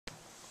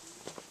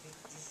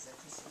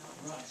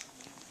Right.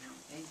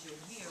 And you're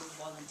here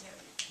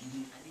voluntarily.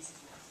 And this is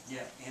what.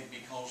 Yeah, and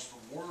because the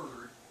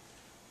Word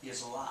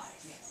is alive.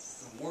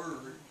 Yes. The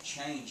Word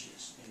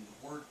changes, and the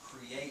Word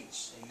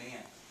creates.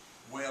 Amen.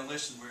 Well,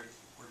 listen, we're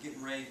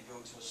getting ready to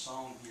go to a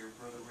song here,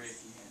 Brother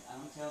Ricky, and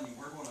I'm telling you,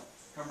 we're going to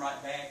come right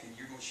back, and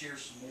you're going to share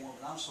some more.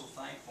 But I'm so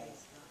thankful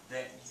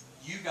that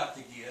you got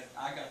the gift,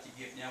 I got the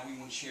gift. Now we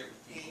want to share it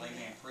with people.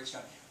 Amen. Praise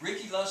God.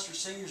 Ricky Luster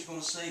Sr. is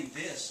going to sing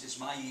 "This Is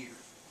My Year."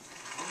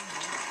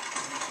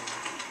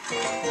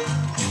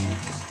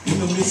 In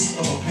the midst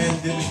of a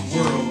pandemic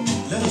world,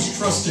 let us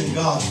trust in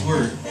God's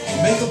word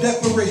and make a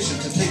declaration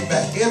to take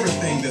back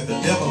everything that the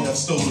devil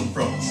has stolen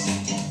from us.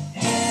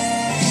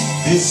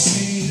 This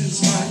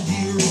is my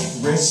year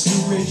of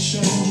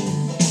restoration.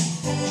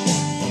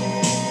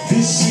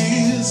 This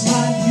is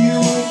my year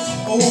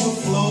of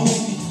overflow.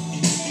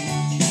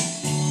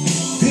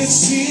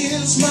 This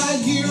is my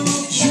year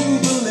of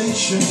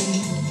jubilation.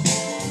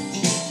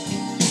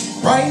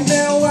 Right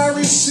now I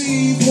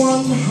receive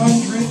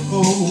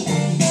 100-fold.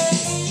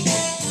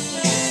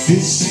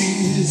 This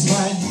is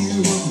my year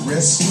of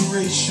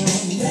restoration.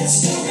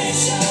 This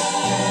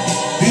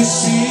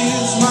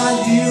is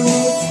my year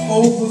of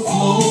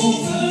overflow.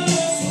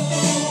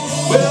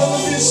 Well,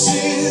 this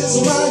is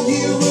my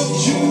year of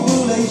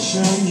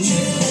jubilation.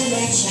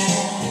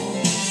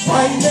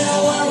 Right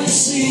now I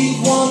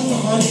receive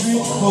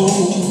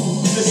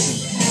 100-fold. Listen,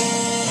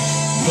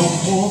 no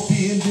more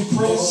being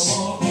depressed.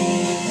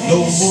 No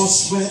more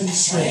sweat and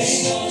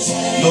stress,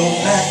 no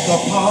lack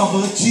of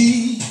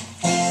poverty.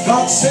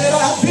 God said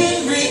I've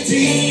been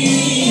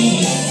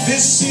redeemed.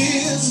 This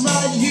is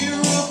my year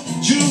of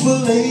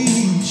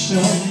jubilation.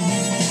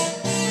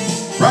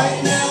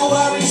 Right now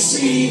I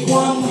receive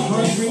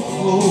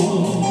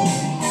 100-fold.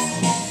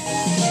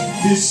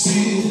 This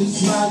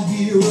is my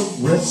year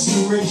of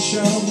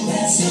restoration.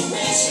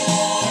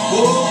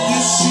 Oh,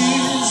 this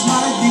is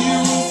my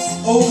year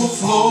of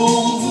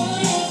overflow.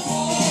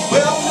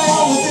 Well,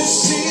 now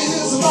this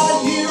is my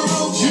year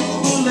of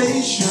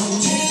jubilation.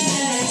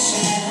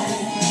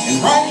 And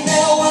right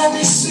now I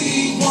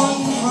receive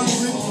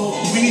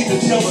 100-fold. We need to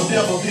tell the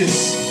devil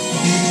this.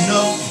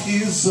 Enough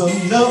is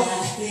enough.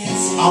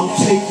 I'm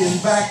taking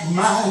back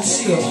my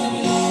stuff.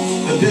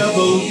 The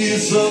devil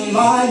is a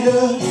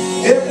liar.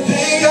 Every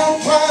day I'm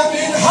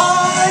climbing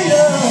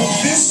higher.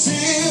 This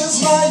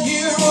is my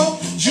year of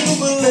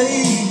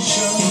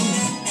jubilation.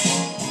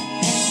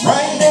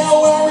 Right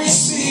now I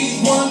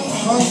receive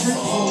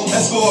 100-fold.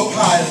 Let's go up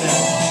higher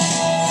now.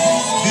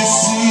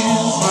 This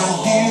is my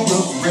year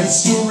of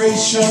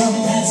restoration.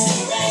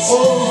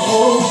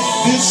 Oh,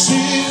 this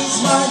is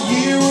my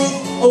year of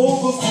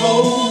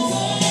overflow.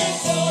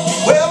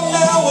 Well,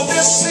 now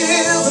this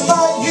is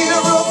my year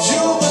of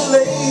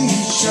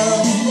jubilation.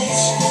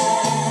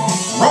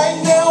 Right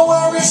now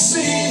I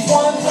receive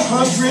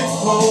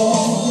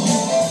 100-fold.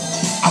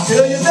 I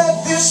tell you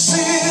that this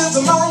is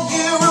my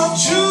year of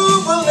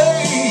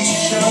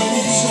jubilation.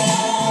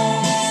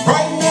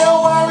 Right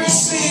now I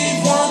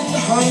receive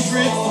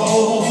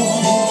 100-fold.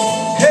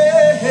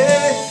 Hey,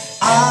 hey,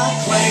 I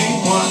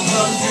claim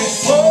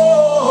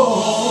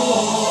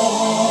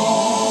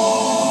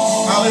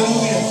 100-fold.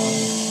 Hallelujah.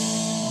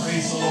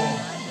 Praise the Lord.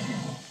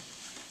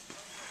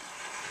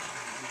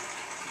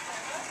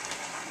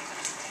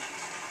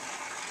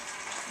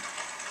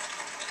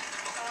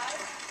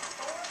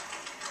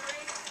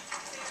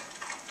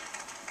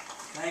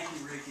 Thank you,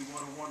 Ricky.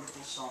 What a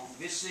wonderful song.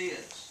 This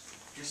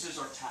is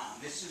our time.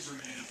 This is our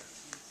year.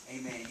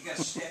 Amen. You got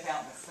to step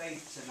out in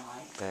faith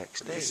tonight.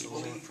 Backstage,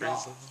 Believe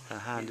God.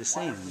 behind the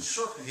Whatever the scenes.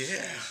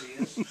 circumstance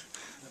is, the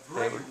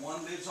greater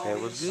one lives on the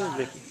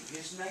inside of you.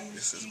 His name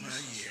is Jesus. My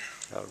year.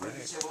 All You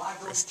right. say, well, I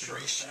go to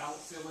church, but I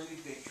don't feel any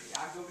victory.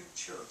 I go to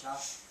church,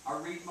 I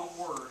read my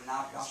word, and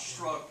I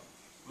struggle.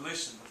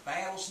 Listen, the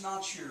battle's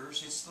not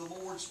yours, it's the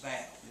Lord's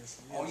battle.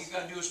 All you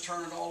got to do is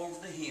turn it all over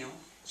to Him.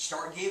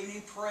 Start giving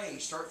Him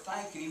praise. Start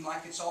thanking Him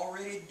like it's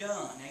already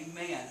done.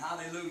 Amen.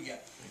 Hallelujah.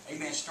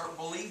 Amen. Start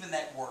believing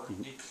that word.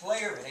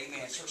 Declare it.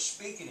 Amen. Start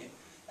speaking it.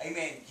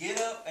 Amen. Get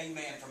up,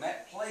 amen, from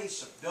that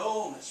place of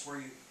dullness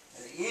where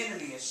the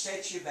enemy has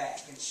set you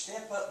back, and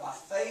step up by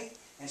faith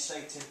and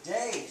say,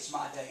 today is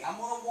my day. I'm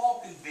going to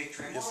walk in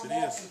victory. I'm going to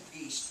walk in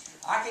peace.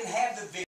 I can have the victory.